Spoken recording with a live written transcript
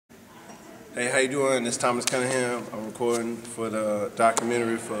Hey, how you doing? This is Thomas Cunningham. I'm recording for the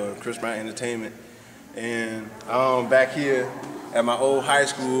documentary for Chris Brown Entertainment. And I'm back here at my old high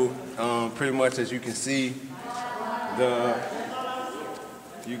school. Pretty much as you can see,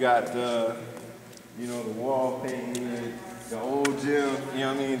 you got the wall painting, the old gym, you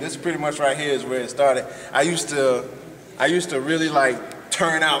know what I mean? This pretty much right here is where it started. I used to really like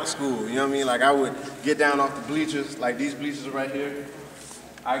turn out school, you know what I mean? Like I would get down off the bleachers, like these bleachers are right here.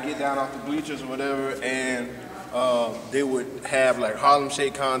 I get down off the bleachers or whatever, and they would have like Harlem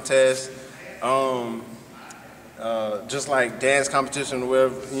Shake contests, just like dance competition or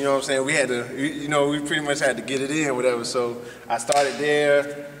whatever. You know what I'm saying? We had to, we pretty much had to get it in or whatever. So I started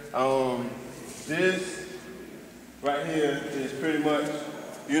there. This right here is pretty much,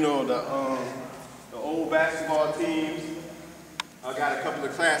 the old basketball teams. I got a couple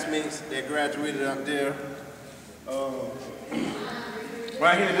of classmates that graduated up there.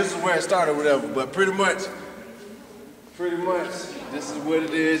 Right here, this is where it started, whatever. But pretty much, this is what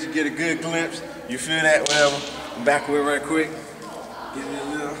it is. You get a good glimpse. You feel that, whatever. I'm back with it right quick. Give me a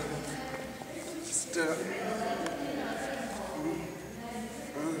little stuff.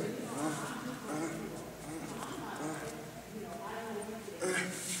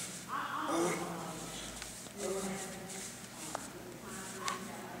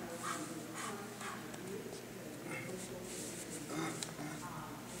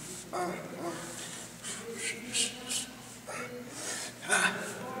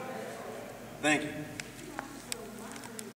 Thank you.